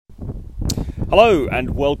Hello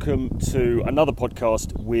and welcome to another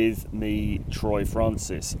podcast with me, Troy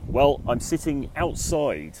Francis. Well, I'm sitting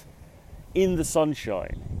outside in the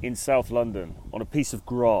sunshine in South London on a piece of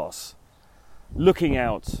grass, looking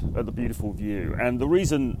out at the beautiful view. And the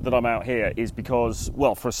reason that I'm out here is because,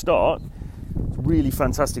 well, for a start, it's really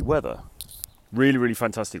fantastic weather. Really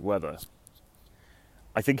fantastic weather.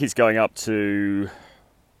 I think it's going up to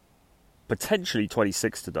potentially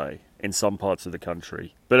 26 today in some parts of the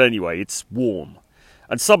country. But anyway, it's warm.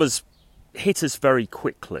 And summer's hit us very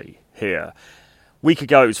quickly here. Week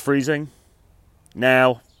ago it was freezing.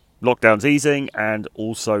 Now lockdown's easing and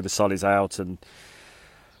also the sun is out, and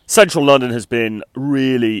central London has been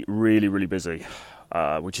really busy,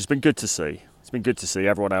 which has been good to see. It's been good to see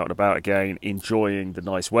everyone out and about again, enjoying the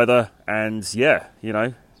nice weather. And yeah, you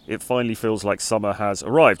know, it finally feels like summer has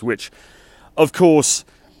arrived, which, of course,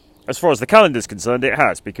 as far as the calendar is concerned, it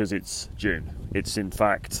has, because it's June. It's in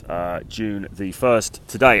fact June the 1st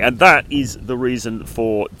today. And that is the reason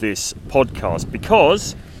for this podcast,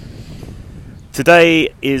 because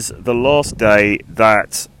today is the last day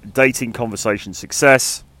that Dating Conversation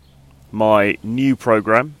Success, my new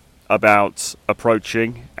program about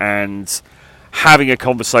approaching and having a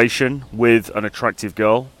conversation with an attractive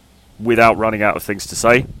girl without running out of things to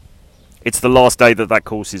say, it's the last day that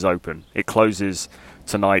course is open. It closes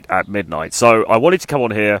tonight at midnight. So I wanted to come on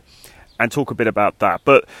here and talk a bit about that.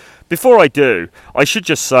 But before I do, I should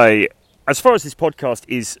just say, as far as this podcast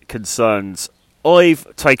is concerned,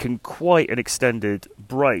 I've taken quite an extended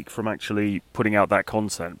break from actually putting out that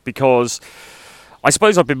content, because I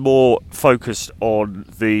suppose I've been more focused on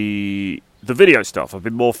the video stuff. I've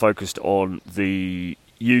been more focused on the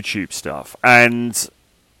YouTube stuff, and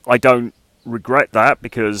I don't regret that,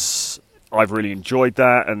 because I've really enjoyed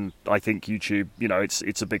that, and I think YouTube, you know,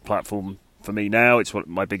 it's a big platform for me now. It's one of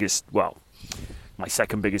my biggest, well, my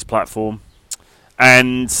second biggest platform,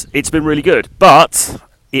 and it's been really good. But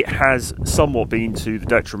it has somewhat been to the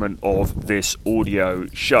detriment of this audio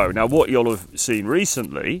show. Now, what you'll have seen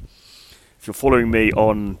recently, if you're following me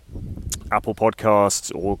on Apple Podcasts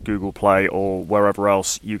or Google Play or wherever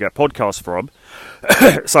else you get podcasts from,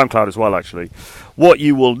 SoundCloud as well, actually, what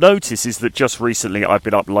you will notice is that just recently I've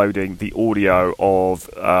been uploading the audio of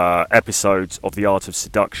episodes of The Art of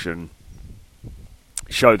Seduction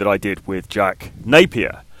show that I did with Jack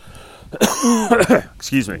Napier.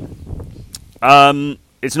 Excuse me.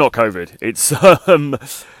 It's not COVID.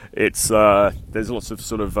 It's there's lots of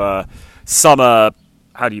sort of summer,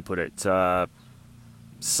 how do you put it?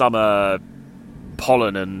 Summer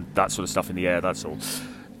pollen and that sort of stuff in the air, that's all.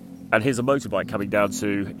 And here's a motorbike coming down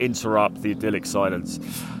to interrupt the idyllic silence.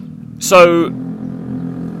 So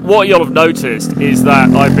what you'll have noticed is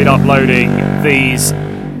that I've been uploading these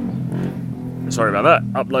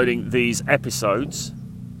episodes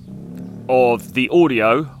of the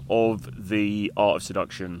audio of the Art of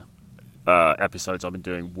Seduction episodes I've been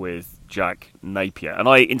doing with Jack Napier, and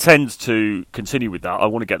I intend to continue with that. I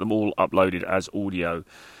want to get them all uploaded as audio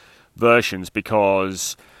versions,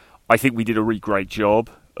 because I think we did a really great job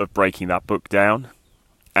of breaking that book down,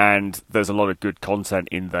 and there's a lot of good content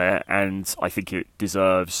in there, and I think it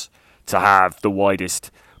deserves to have the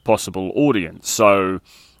widest possible audience. So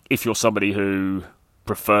if you're somebody who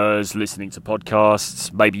prefers listening to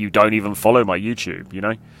podcasts, maybe you don't even follow my YouTube, you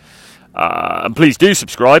know, and please do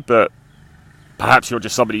subscribe, but perhaps you're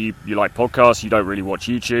just somebody, you like podcasts, you don't really watch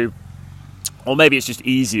YouTube, or maybe it's just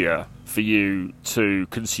easier for you to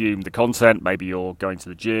consume the content. Maybe you're going to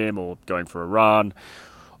the gym or going for a run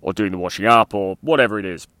or doing the washing up or whatever it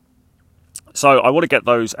is. So I want to get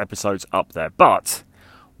those episodes up there. But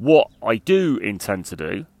what I do intend to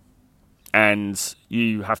do, and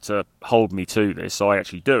you have to hold me to this, so I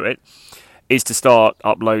actually do it, is to start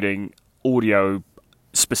uploading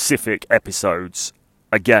audio-specific episodes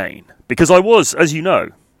again. Because I was, as you know,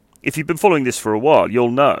 if you've been following this for a while,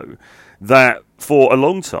 you'll know that for a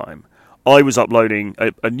long time, I was uploading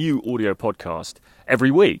a new audio podcast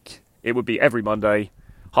every week. It would be every Monday,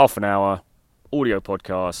 half an hour, audio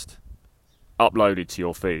podcast, uploaded to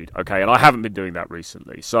your feed. Okay, and I haven't been doing that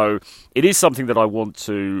recently. So it is something that I want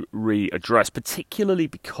to readdress, particularly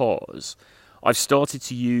because I've started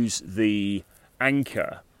to use the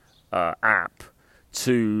Anchor app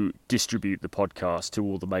to distribute the podcast to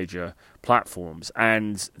all the major platforms.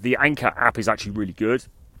 And the Anchor app is actually really good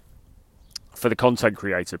for the content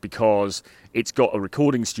creator, because it's got a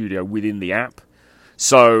recording studio within the app.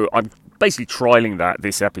 So I'm basically trialing that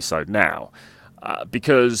this episode now,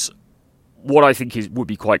 because what I think would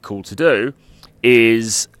be quite cool to do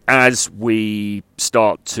is as we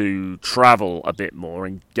start to travel a bit more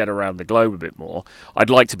and get around the globe a bit more, I'd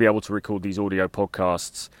like to be able to record these audio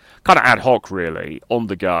podcasts kind of ad hoc, really, on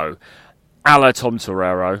the go, a la Tom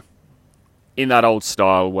Torero, in that old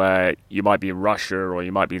style where you might be in Russia or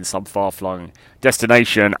you might be in some far-flung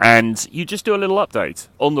destination and you just do a little update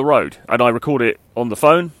on the road. And I record it on the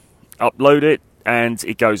phone, upload it, and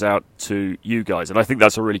it goes out to you guys. And I think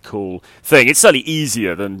that's a really cool thing. It's certainly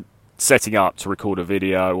easier than setting up to record a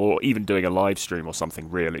video or even doing a live stream or something,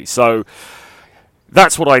 really. So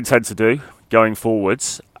that's what I intend to do going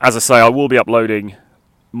forwards. As I say, I will be uploading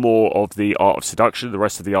more of the Art of Seduction, the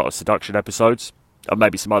rest of the Art of Seduction episodes, and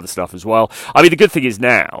maybe some other stuff as well. I mean, the good thing is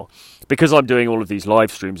now, because I'm doing all of these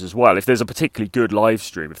live streams as well, if there's a particularly good live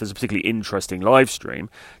stream, if there's a particularly interesting live stream,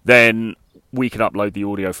 then we can upload the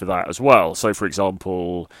audio for that as well. So, for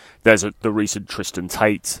example, there's the recent Tristan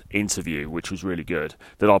Tate interview, which was really good,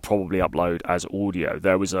 that I'll probably upload as audio.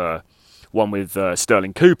 There was one with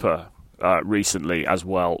Sterling Cooper recently as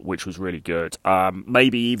well, which was really good.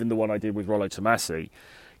 Maybe even the one I did with Rollo Tomasi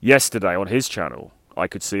yesterday on his channel. I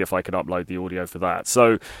could see if I can upload the audio for that.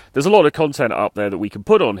 So there's a lot of content up there that we can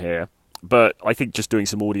put on here, but I think just doing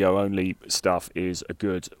some audio-only stuff is a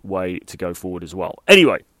good way to go forward as well.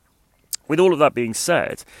 Anyway, with all of that being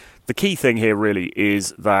said, the key thing here really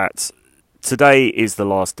is that today is the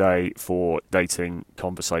last day for Dating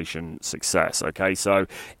Conversation Success, okay? So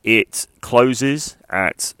it closes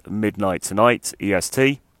at midnight tonight,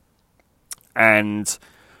 EST, and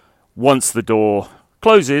once the door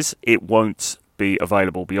closes, it won't be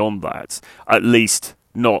available beyond that, at least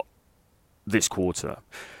not this quarter.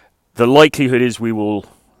 The likelihood is we will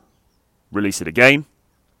release it again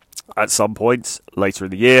at some point later in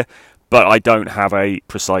the year, but I don't have a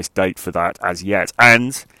precise date for that as yet,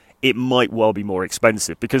 and it might well be more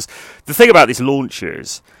expensive, because the thing about this launch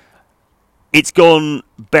is it's gone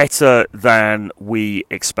better than we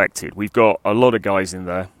expected. We've got a lot of guys in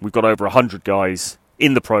there. We've got over 100 guys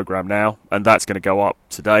in the program now, and that's going to go up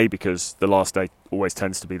today because the last day always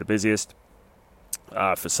tends to be the busiest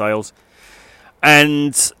for sales.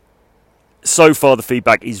 And so far the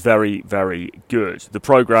feedback is very, very good. The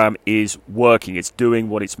program is working. It's doing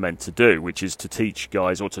what it's meant to do, which is to teach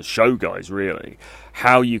guys, or to show guys really,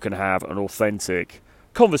 how you can have an authentic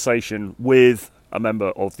conversation with a member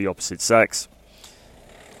of the opposite sex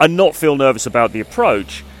and not feel nervous about the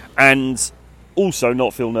approach, and also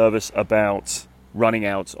not feel nervous about running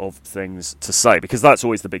out of things to say, because that's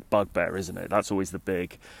always the big bugbear, isn't it? That's always the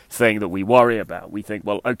big thing that we worry about. We think,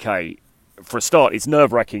 well, okay, for a start, it's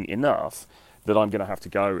nerve-wracking enough that I'm going to have to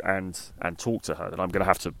go and talk to her, that I'm going to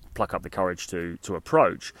have to pluck up the courage to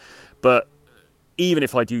approach. But even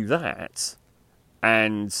if I do that,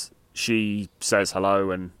 and she says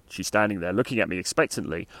hello, and she's standing there looking at me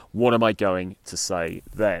expectantly, what am I going to say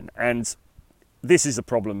then? And this is a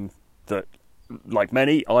problem that, like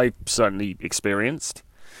many, I've certainly experienced,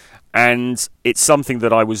 and it's something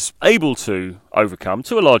that I was able to overcome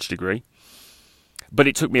to a large degree, but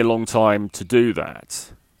it took me a long time to do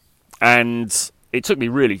that, and it took me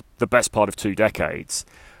really the best part of 2 decades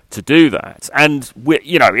to do that. And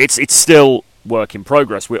it's still work in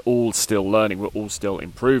progress. We're all still learning. We're all still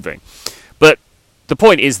improving. But the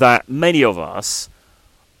point is that many of us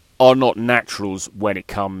are not naturals when it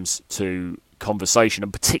comes to conversation,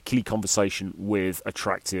 and particularly conversation with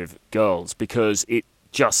attractive girls, because it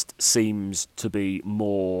just seems to be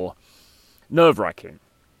more nerve-wracking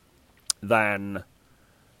than,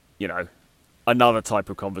 another type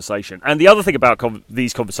of conversation. And the other thing about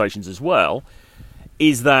these conversations as well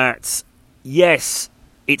is that, yes,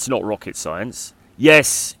 it's not rocket science.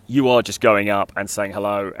 Yes, you are just going up and saying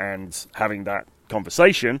hello and having that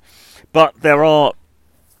conversation, but there are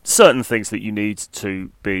certain things that you need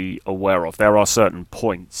to be aware of. There are certain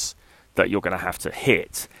points that you're going to have to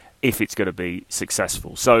hit if it's going to be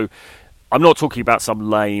successful. So I'm not talking about some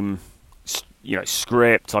lame,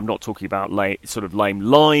 script. I'm not talking about lame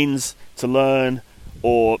lines to learn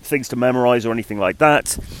or things to memorize or anything like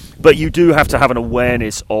that. But you do have to have an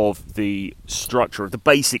awareness of the structure, of the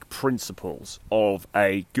basic principles of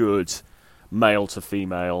a good male to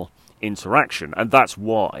female interaction. And that's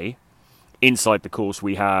why inside the course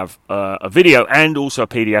we have a video and also a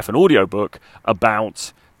PDF and audiobook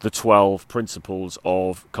about the 12 principles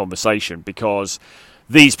of conversation, because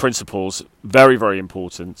these principles, very, very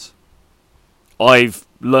important. I've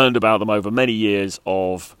learned about them over many years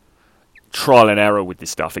of trial and error with this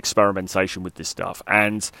stuff, experimentation with this stuff.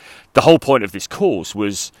 And the whole point of this course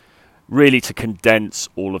was really to condense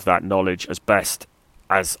all of that knowledge as best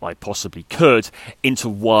as I possibly could into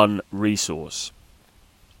one resource.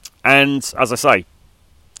 And as I say,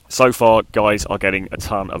 so far, guys are getting a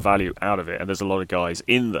ton of value out of it, and there's a lot of guys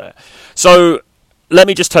in there. So let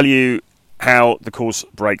me just tell you how the course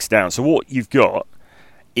breaks down. So what you've got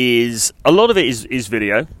is a lot of it is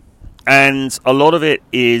video, and a lot of it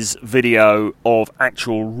is video of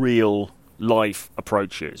actual real life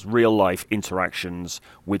approaches, real life interactions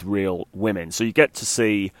with real women. So you get to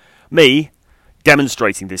see me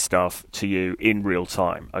demonstrating this stuff to you in real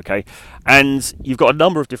time, okay? And you've got a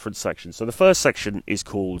number of different sections. So the first section is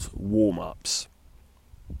called warm-ups.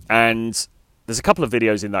 And there's a couple of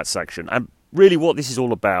videos in that section. And really what this is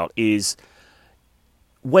all about is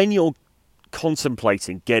when you're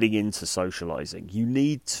contemplating getting into socializing, you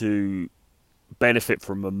need to benefit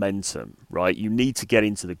from momentum, right? You need to get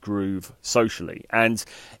into the groove socially. And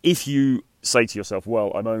if you say to yourself,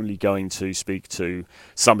 well, I'm only going to speak to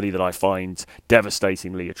somebody that I find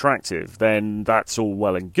devastatingly attractive, then that's all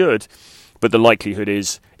well and good. But the likelihood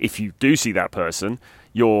is, if you do see that person,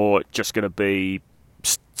 you're just going to be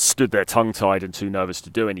stood there tongue-tied and too nervous to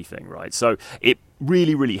do anything, right? So it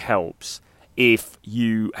really, really helps if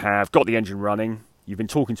you have got the engine running, you've been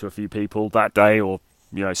talking to a few people that day, or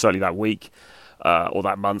certainly that week, or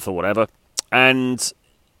that month, or whatever, and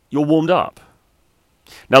you're warmed up.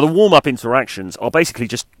 Now, the warm-up interactions are basically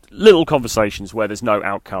just little conversations where there's no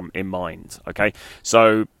outcome in mind, okay?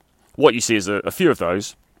 So what you see is a few of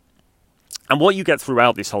those, and what you get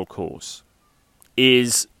throughout this whole course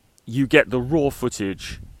is you get the raw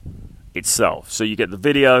footage itself. So you get the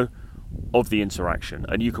video of the interaction,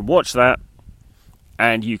 and you can watch that,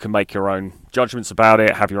 and you can make your own judgments about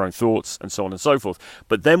it, have your own thoughts, and so on and so forth.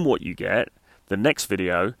 But then what you get, the next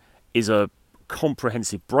video, is a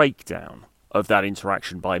comprehensive breakdown of that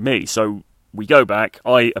interaction by me. So we go back,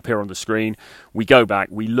 I appear on the screen, we go back,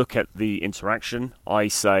 we look at the interaction, I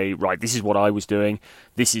say, right, this is what I was doing,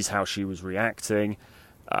 this is how she was reacting,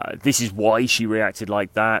 this is why she reacted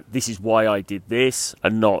like that, this is why I did this,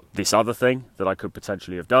 and not this other thing that I could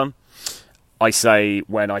potentially have done. I say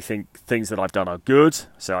when I think things that I've done are good,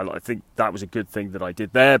 so I think that was a good thing that I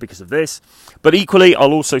did there because of this. But equally,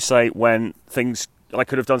 I'll also say when things I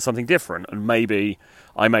could have done something different, and maybe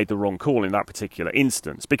I made the wrong call in that particular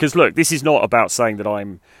instance. Because look, this is not about saying that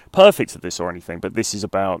I'm perfect at this or anything, but this is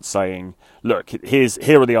about saying, look,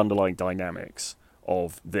 here are the underlying dynamics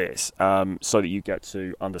of this, so that you get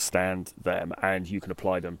to understand them and you can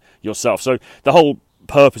apply them yourself. So the whole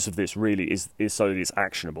purpose of this really is so that it's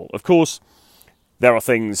actionable. Of course, there are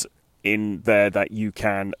things in there that you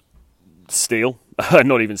can steal,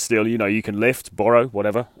 not even steal, you can lift, borrow,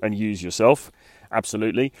 whatever, and use yourself.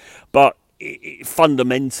 Absolutely. But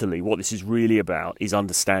fundamentally, what this is really about is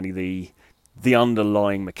understanding the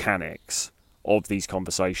underlying mechanics of these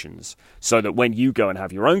conversations, so that when you go and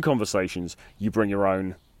have your own conversations, you bring your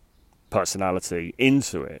own personality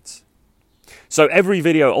into it. So every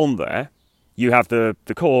video on there, you have the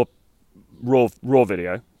core raw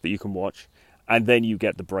video that you can watch, and then you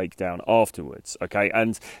get the breakdown afterwards, okay?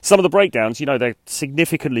 And some of the breakdowns, they're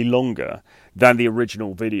significantly longer than the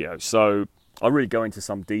original video. So I really go into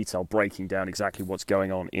some detail breaking down exactly what's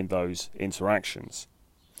going on in those interactions.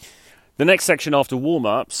 The next section after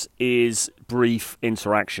warm-ups is brief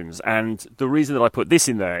interactions. And the reason that I put this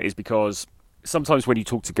in there is because sometimes when you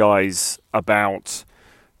talk to guys about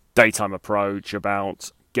daytime approach,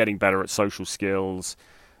 about getting better at social skills,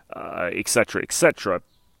 etc., etc.,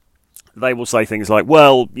 they will say things like,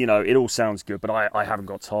 well, it all sounds good, but I haven't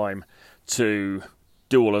got time to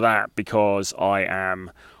do all of that because I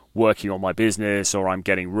am working on my business, or I'm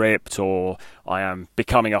getting ripped, or I am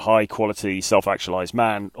becoming a high-quality, self-actualized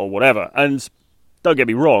man, or whatever. And don't get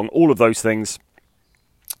me wrong, all of those things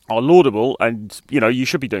are laudable, and, you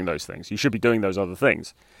should be doing those things. You should be doing those other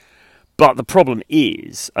things. But the problem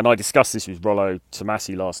is, and I discussed this with Rollo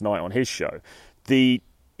Tomassi last night on his show, the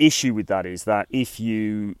issue with that is that if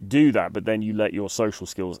you do that, but then you let your social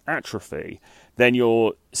skills atrophy, then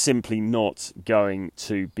you're simply not going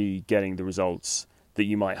to be getting the results that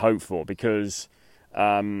you might hope for, because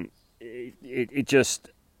it's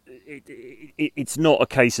not a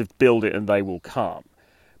case of build it and they will come.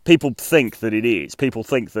 People think that it is. People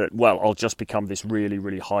think that, well, I'll just become this really,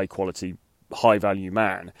 really high quality, high value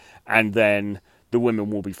man, and then the women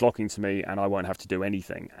will be flocking to me and I won't have to do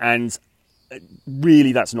anything. And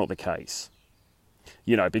really, that's not the case.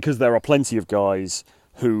 Because there are plenty of guys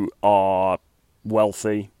who are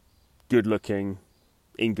wealthy, good looking,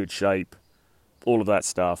 in good shape, all of that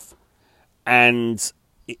stuff. And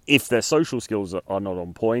if their social skills are not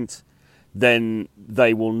on point, then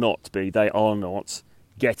they are not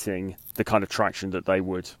getting the kind of traction that they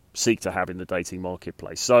would seek to have in the dating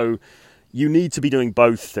marketplace. So you need to be doing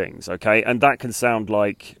both things, okay? And that can sound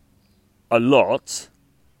like a lot,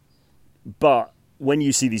 But when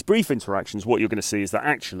you see these brief interactions, what you're going to see is that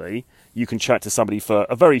actually you can chat to somebody for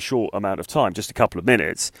a very short amount of time, just a couple of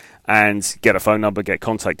minutes, and get a phone number, get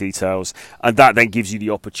contact details, and that then gives you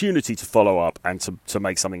the opportunity to follow up and to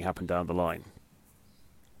make something happen down the line.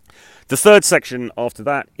 The third section after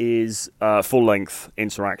that is full-length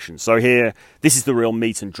interactions. So here, this is the real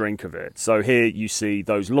meat and drink of it. So here you see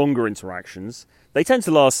those longer interactions. They tend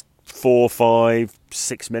to last 4, 5,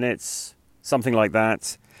 6 minutes, something like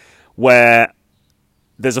that, where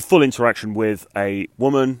there's a full interaction with a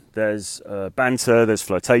woman, there's banter, there's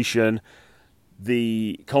flirtation,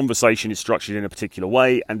 the conversation is structured in a particular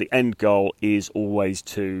way, and the end goal is always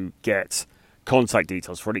to get contact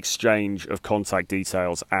details, for an exchange of contact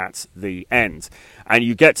details at the end. And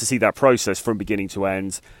you get to see that process from beginning to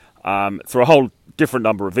end through a whole different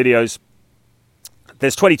number of videos.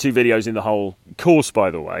 There's 22 videos in the whole course,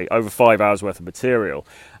 by the way, over 5 hours worth of material.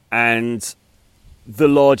 And the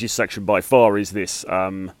largest section by far is this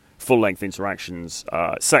full-length interactions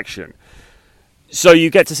section. So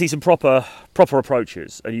you get to see some proper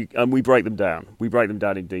approaches, and we break them down. We break them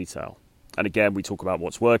down in detail. And again, we talk about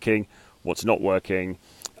what's working, what's not working,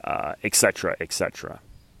 etc., etc.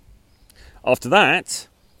 After that,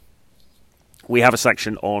 we have a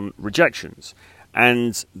section on rejections.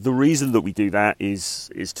 And the reason that we do that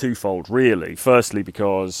is twofold, really. Firstly,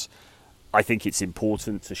 because I think it's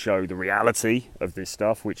important to show the reality of this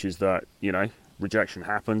stuff, which is that, rejection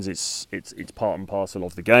happens. It's part and parcel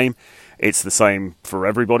of the game. It's the same for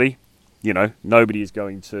everybody. Nobody is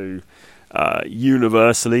going to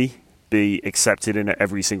universally be accepted in it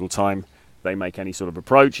every single time they make any sort of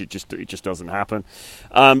approach. It just doesn't happen.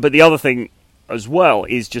 But the other thing as well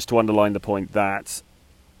is just to underline the point that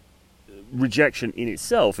rejection in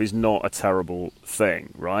itself is not a terrible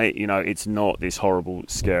thing, right? It's not this horrible,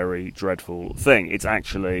 scary, dreadful thing. It's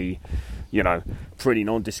actually, pretty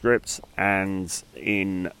nondescript, and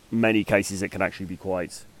in many cases it can actually be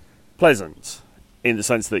quite pleasant, in the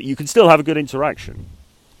sense that you can still have a good interaction.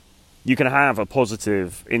 You can have a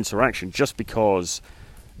positive interaction just because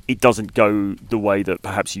it doesn't go the way that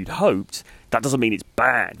perhaps you'd hoped. That doesn't mean it's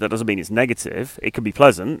bad. That doesn't mean it's negative. It can be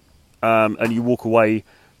pleasant, and you walk away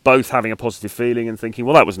both having a positive feeling and thinking,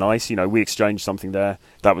 well, that was nice, we exchanged something there,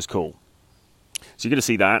 that was cool. So you're going to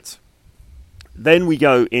see that. Then we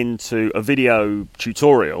go into a video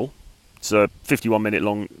tutorial. It's a 51-minute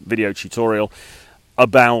long video tutorial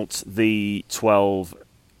about the 12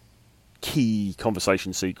 key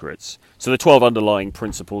conversation secrets. So the 12 underlying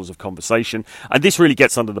principles of conversation. And this really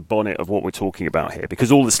gets under the bonnet of what we're talking about here,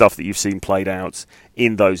 because all the stuff that you've seen played out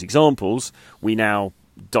in those examples, we now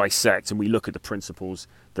dissect and we look at the principles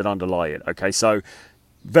that underlie it. Okay, so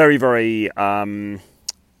very, very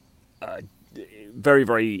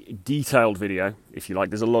detailed video, if you like.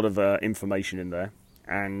 There's a lot of information in there,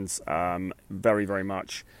 and very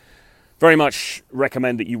much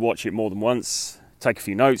recommend that you watch it more than once. Take a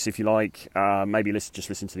few notes if you like. Maybe just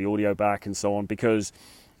listen to the audio back and so on, because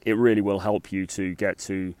it really will help you to get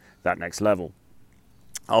to that next level.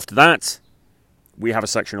 After that, we have a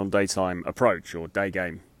section on daytime approach, or day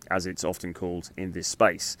game, as it's often called in this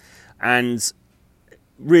space. And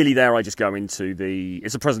really there I just go into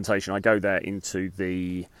it's a presentation. I go there into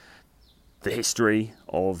the history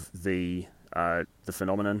of the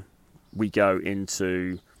phenomenon. We go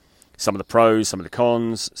into some of the pros, some of the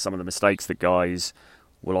cons, some of the mistakes that guys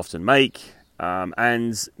will often make.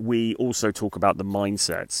 And we also talk about the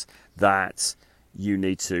mindsets that you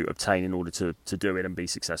need to obtain in order to do it and be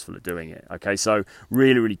successful at doing it. Okay, so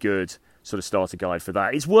really good sort of starter guide for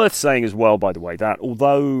that. It's worth saying as well, by the way, that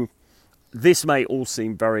although this may all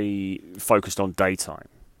seem very focused on daytime,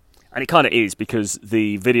 and it kind of is, because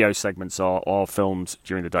the video segments are filmed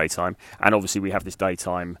during the daytime, and obviously we have this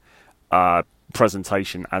daytime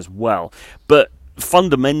presentation as well. But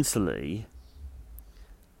fundamentally,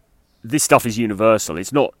 this stuff is universal.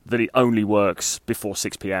 It's not that it only works before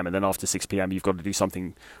 6 p.m. and then after 6 p.m. you've got to do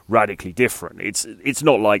something radically different. It's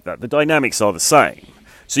not like that. The dynamics are the same.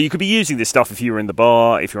 So you could be using this stuff if you're in the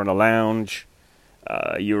bar, if you're in a lounge,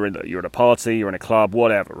 you're at a party, you're in a club,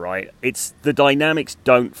 whatever, right? The dynamics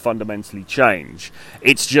don't fundamentally change.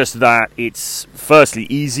 It's just that it's firstly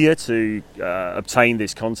easier to obtain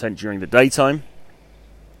this content during the daytime,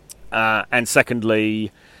 and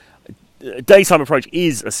secondly, daytime approach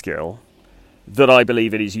is a skill that I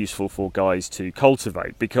believe it is useful for guys to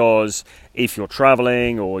cultivate, because if you're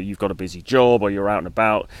traveling or you've got a busy job or you're out and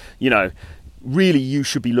about, really you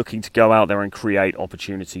should be looking to go out there and create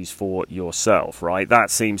opportunities for yourself, right?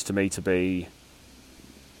 That seems to me to be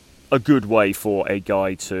a good way for a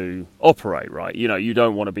guy to operate, right? You know, you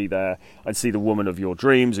don't want to be there and see the woman of your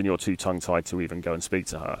dreams and you're too tongue-tied to even go and speak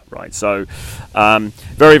to her, right? So,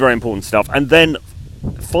 very, very important stuff. And then,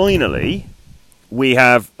 finally, we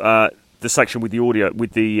have the section with the audio,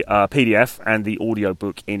 with the PDF and the audio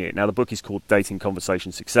book in it. Now, the book is called Dating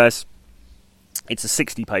Conversation Success. It's a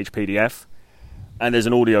 60-page PDF. And there's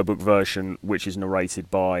an audiobook version which is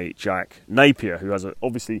narrated by Jack Napier, who has a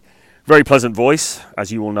obviously very pleasant voice,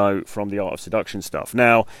 as you all know from the Art of Seduction stuff.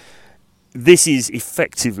 Now, this is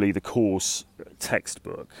effectively the course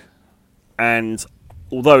textbook. And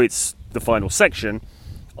although it's the final section,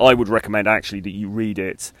 I would recommend actually that you read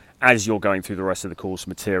it as you're going through the rest of the course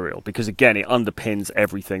material. Because again, it underpins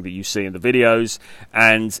everything that you see in the videos,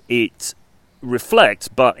 and it reflects,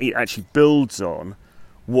 but it actually builds on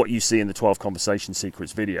what you see in the 12 Conversation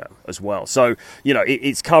Secrets video as well. So, you know,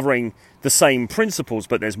 it's covering the same principles,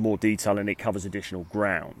 but there's more detail and it covers additional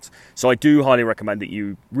ground. So I do highly recommend that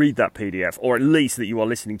you read that PDF, or at least that you are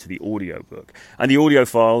listening to the audiobook. And the audio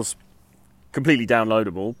files, completely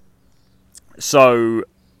downloadable. So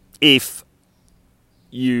if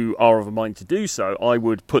you are of a mind to do so, I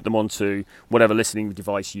would put them onto whatever listening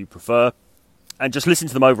device you prefer, and just listen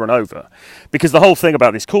to them over and over. Because the whole thing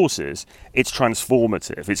about this course is, it's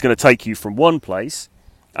transformative. It's going to take you from one place,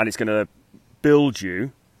 and it's going to build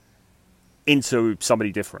you into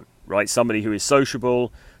somebody different, right? Somebody who is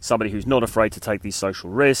sociable, somebody who's not afraid to take these social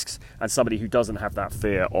risks, and somebody who doesn't have that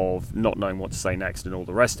fear of not knowing what to say next and all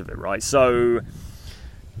the rest of it, right? So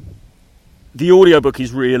the audiobook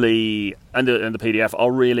is really, and the PDF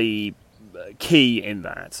are really key in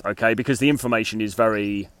that, okay, because the information is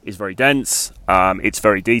very dense, it's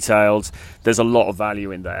very detailed, there's a lot of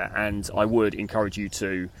value in there, and I would encourage you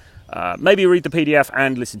to maybe read the PDF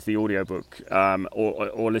and listen to the audiobook,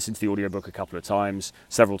 or listen to the audiobook a couple of times,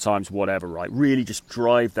 several times, whatever, right? Really just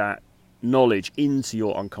drive that knowledge into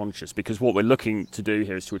your unconscious, because what we're looking to do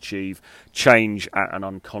here is to achieve change at an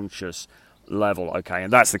unconscious level, okay,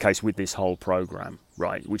 and that's the case with this whole program,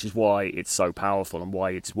 right, which is why it's so powerful and why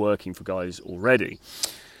it's working for guys already.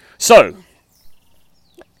 So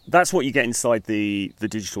that's what you get inside the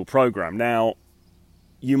digital program. Now,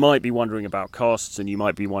 you might be wondering about costs, and you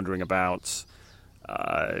might be wondering about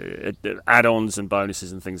add-ons and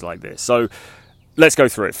bonuses and things like this. So let's go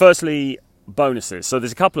through it. Firstly, bonuses. So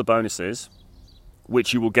there's a couple of bonuses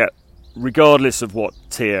which you will get regardless of what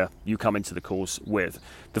tier you come into the course with.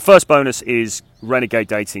 The first bonus is Renegade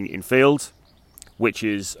Dating in Field, which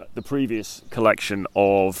is the previous collection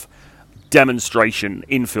of demonstration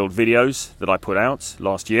in-field videos that I put out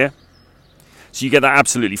last year. So you get that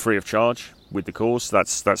absolutely free of charge with the course.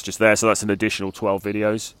 That's just there. So that's an additional 12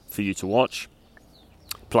 videos for you to watch,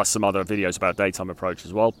 plus some other videos about daytime approach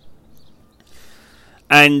as well.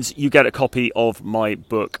 And you get a copy of my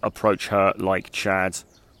book, Approach Her Like Chad,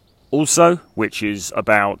 also, which is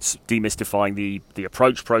about demystifying the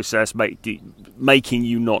approach process, making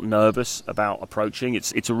you not nervous about approaching.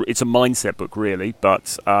 It's a mindset book, really,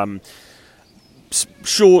 but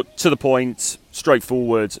short, to the point,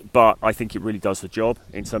 straightforward, but I think it really does the job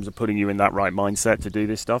in terms of putting you in that right mindset to do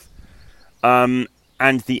this stuff. And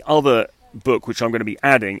the other book, which I'm going to be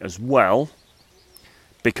adding as well,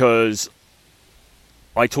 because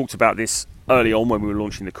I talked about this early on when we were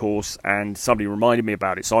launching the course, and somebody reminded me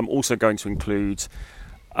about it. So I'm also going to include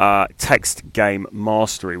Text Game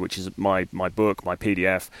Mastery, which is my book, my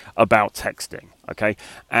PDF about texting. Okay,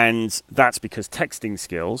 and that's because texting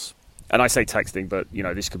skills, and I say texting, but you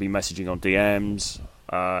know, this could be messaging on DMs,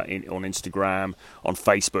 on Instagram, on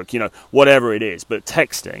Facebook, you know, whatever it is. But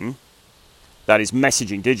texting, that is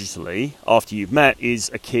messaging digitally after you've met,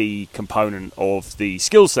 is a key component of the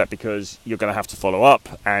skill set, because you're going to have to follow up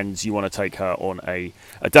and you want to take her on a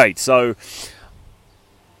date. So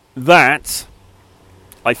that,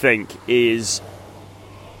 I think, is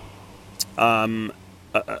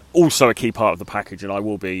also a key part of the package, and I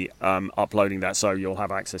will be uploading that, so you'll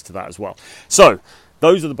have access to that as well. So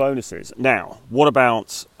those are the bonuses. Now, what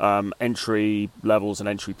about entry levels and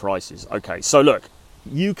entry prices? Okay, so look,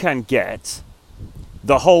 you can get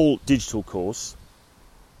the whole digital course,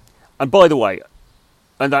 and by the way,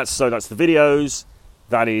 and that's the videos,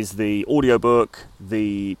 that is the audiobook,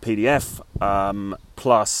 the PDF,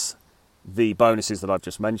 plus the bonuses that I've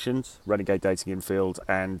just mentioned, Renegade Dating in Field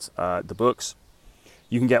and the books.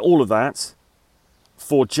 You can get all of that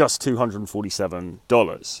for just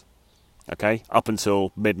 $247. Okay, up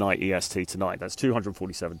until midnight EST tonight. That's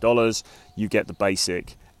 $247. You get the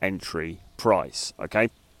basic entry price. Okay.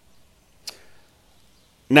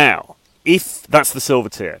 Now, if that's the silver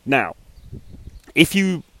tier. Now, if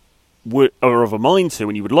you are of a mind to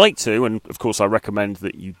and you would like to, and of course I recommend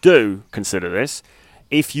that you do consider this,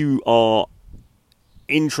 if you are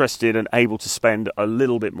interested and able to spend a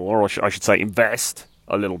little bit more, or I should say invest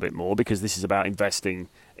a little bit more, because this is about investing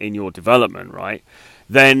in your development, right?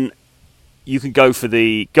 Then you can go for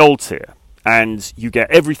the gold tier, and you get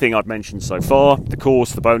everything I've mentioned so far: the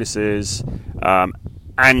course, the bonuses,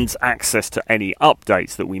 and access to any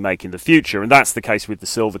updates that we make in the future. And that's the case with the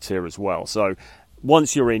silver tier as well. So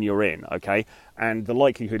once you're in, okay? And the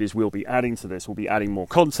likelihood is we'll be adding to this, we'll be adding more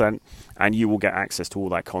content, and you will get access to all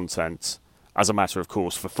that content as a matter of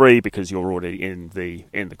course for free, because you're already in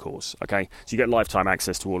the course, okay? So you get lifetime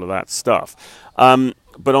access to all of that stuff.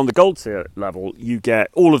 But on the gold tier level, you get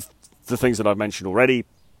all of the things that I've mentioned already,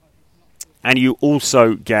 and you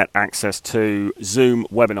also get access to Zoom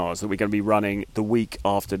webinars that we're going to be running the week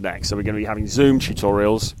after next. So we're going to be having Zoom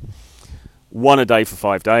tutorials, one a day for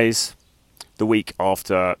 5 days, the week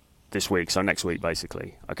after this week, so next week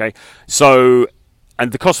basically, okay? So,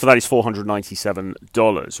 and the cost for that is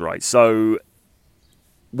 $497, right? So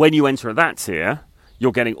when you enter that tier,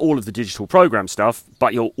 you're getting all of the digital program stuff,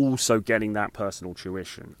 but you're also getting that personal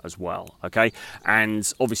tuition as well, okay?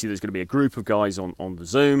 And obviously there's going to be a group of guys on the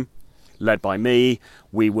Zoom, led by me.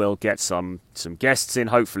 We will get some guests in,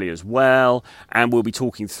 hopefully, as well, and we'll be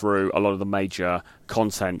talking through a lot of the major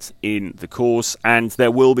content in the course, and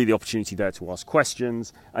there will be the opportunity there to ask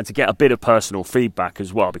questions and to get a bit of personal feedback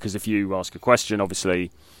as well, because if you ask a question,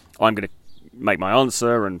 obviously I'm going to make my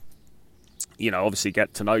answer and, you know, obviously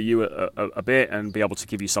get to know you a bit and be able to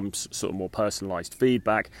give you some sort of more personalised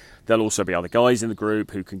feedback. There'll also be other guys in the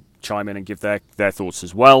group who can chime in and give their thoughts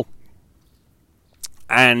as well.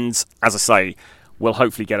 And as I say, we'll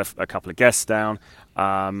hopefully get a couple of guests down,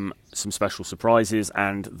 some special surprises,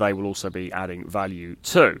 and they will also be adding value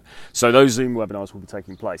too. So those Zoom webinars will be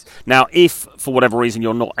taking place. Now, if for whatever reason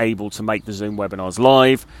you're not able to make the Zoom webinars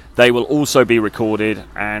live, they will also be recorded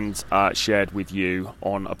and shared with you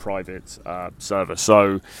on a private server.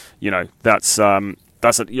 So, you know,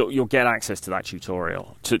 you'll get access to that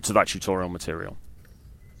tutorial, to that tutorial material.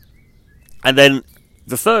 And then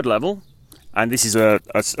the third level, and this is a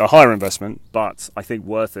higher investment, but I think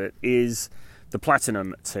worth it, is the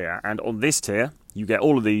platinum tier. And on this tier, you get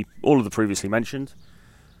all of the previously mentioned.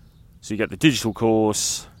 So you get the digital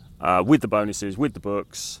course with the bonuses, with the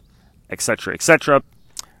books, etc., etc.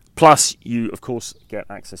 Plus, you of course get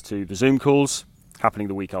access to the Zoom calls happening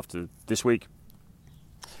the week after this week.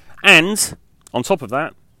 And on top of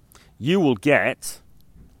that, you will get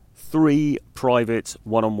 3 private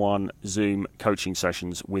one-on-one Zoom coaching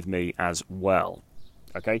sessions with me as well,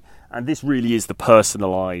 okay? And this really is the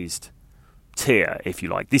personalised tier, if you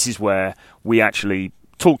like. This is where we actually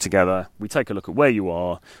talk together, we take a look at where you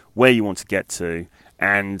are, where you want to get to,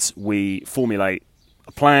 and we formulate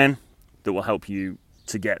a plan that will help you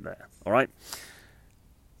to get there, all right?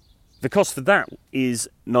 The cost for that is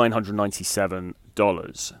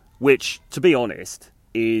 $997, which, to be honest,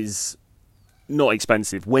 is not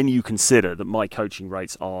expensive when you consider that my coaching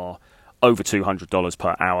rates are over $200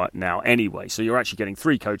 per hour now anyway. So you're actually getting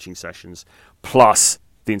 3 coaching sessions plus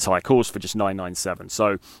the entire course for just $997.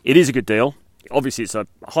 So it is a good deal. Obviously it's a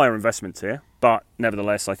higher investment here, but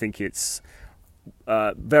nevertheless I think it's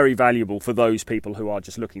very valuable for those people who are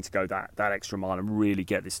just looking to go that extra mile and really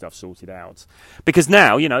get this stuff sorted out. Because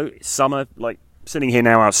now, you know, it's summer, like sitting here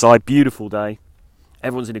now outside, beautiful day,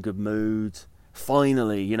 everyone's in a good mood.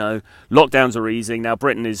 Finally, you know, lockdowns are easing. Now,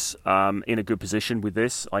 Britain is in a good position with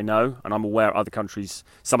this, I know, and I'm aware other countries,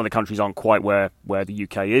 some of the countries aren't quite where the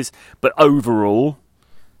UK is. But overall,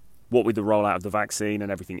 what with the rollout of the vaccine and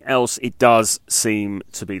everything else, it does seem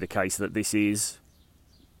to be the case that this is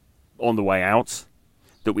on the way out,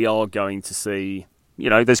 that we are going to see, you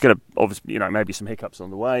know, there's going to obviously, you know, maybe some hiccups on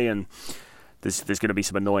the way, and there's going to be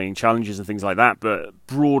some annoying challenges and things like that, but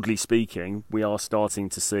broadly speaking, we are starting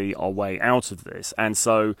to see our way out of this. And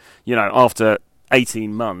so, you know, after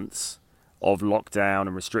 18 months of lockdown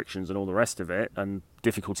and restrictions and all the rest of it, and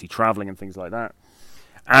difficulty travelling and things like that,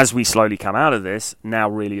 as we slowly come out of this, now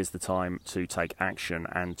really is the time to take action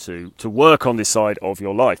and to work on this side of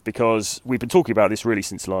your life, because we've been talking about this really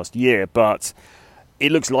since last year, but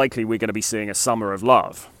it looks likely we're going to be seeing a summer of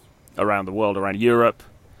love around the world, around Europe,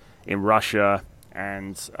 in Russia,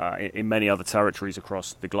 and in many other territories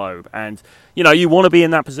across the globe. And, you know, you want to be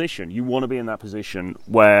in that position. You want to be in that position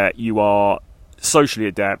where you are socially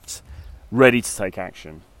adept, ready to take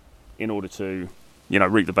action in order to, you know,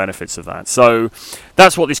 reap the benefits of that. So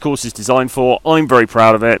that's what this course is designed for. I'm very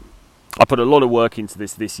proud of it. I put a lot of work into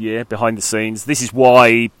this year, behind the scenes. This is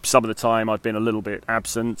why some of the time I've been a little bit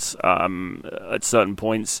absent at certain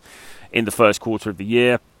points in the first quarter of the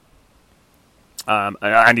year.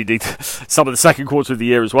 and indeed some of the second quarter of the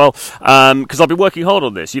year as well, because I've been working hard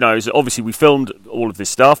on this. So obviously we filmed all of this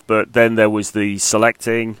stuff, but then there was the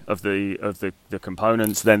selecting of the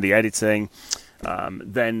components, then the editing,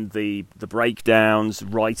 then the breakdowns,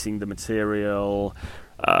 writing the material,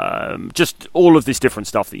 just all of this different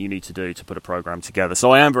stuff that you need to do to put a program together.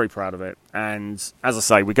 So I am very proud of it, and as I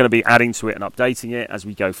say, we're going to be adding to it and updating it as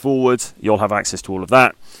we go forward. You'll have access to all of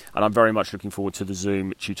that, and I'm very much looking forward to the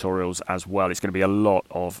Zoom tutorials as well. It's going to be a lot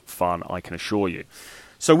of fun, I can assure you.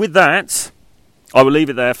 So with that, I will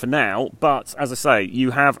leave it there for now, but as I say,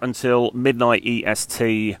 you have until midnight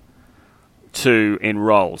EST to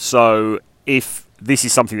enroll. So if this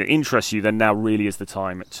is something that interests you, then now really is the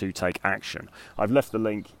time to take action. I've left the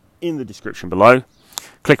link in the description below.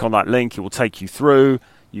 Click on that link, it will take you through.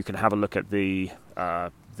 You can have a look at the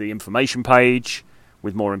information page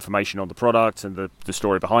with more information on the product and the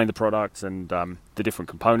story behind the product and the different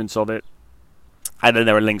components of it. And then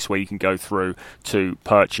there are links where you can go through to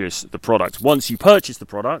purchase the product. Once you purchase the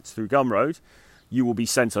product through Gumroad, you will be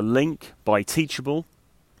sent a link by Teachable,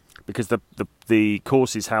 because the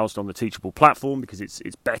course is housed on the Teachable platform, because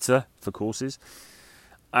it's better for courses,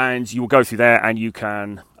 and you will go through there and you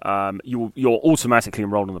can you're automatically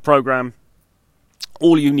enrolled in the program.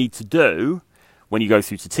 All you need to do when you go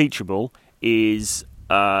through to Teachable is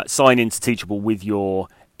sign into Teachable with your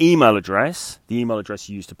email address, the email address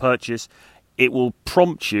you used to purchase. It will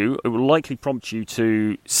likely prompt you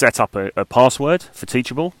to set up a password for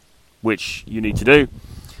Teachable, which you need to do.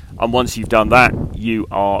 And once you've done that, you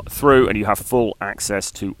are through and you have full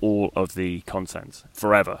access to all of the content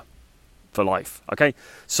forever, for life. Okay,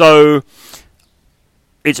 so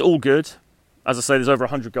it's all good. As I say, there's over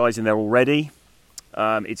 100 guys in there already.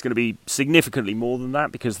 It's going to be significantly more than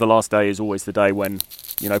that, because the last day is always the day when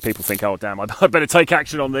people think, oh damn, I better take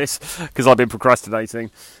action on this because I've been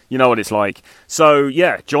procrastinating. You know what it's like. So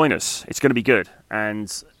yeah, join us. It's going to be good.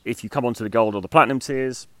 And if you come onto the gold or the platinum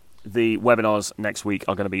tiers, the webinars next week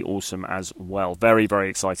are going to be awesome as well. Very,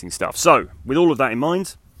 very exciting stuff. So, with all of that in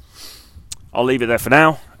mind, I'll leave it there for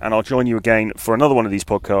now, and I'll join you again for another one of these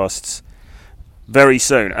podcasts very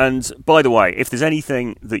soon. And by the way, if there's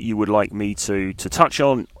anything that you would like me to touch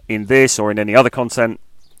on in this or in any other content,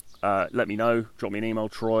 let me know. Drop me an email,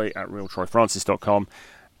 troy@realtroyfrancis.com,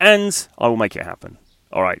 and I will make it happen.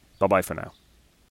 All right, bye-bye for now.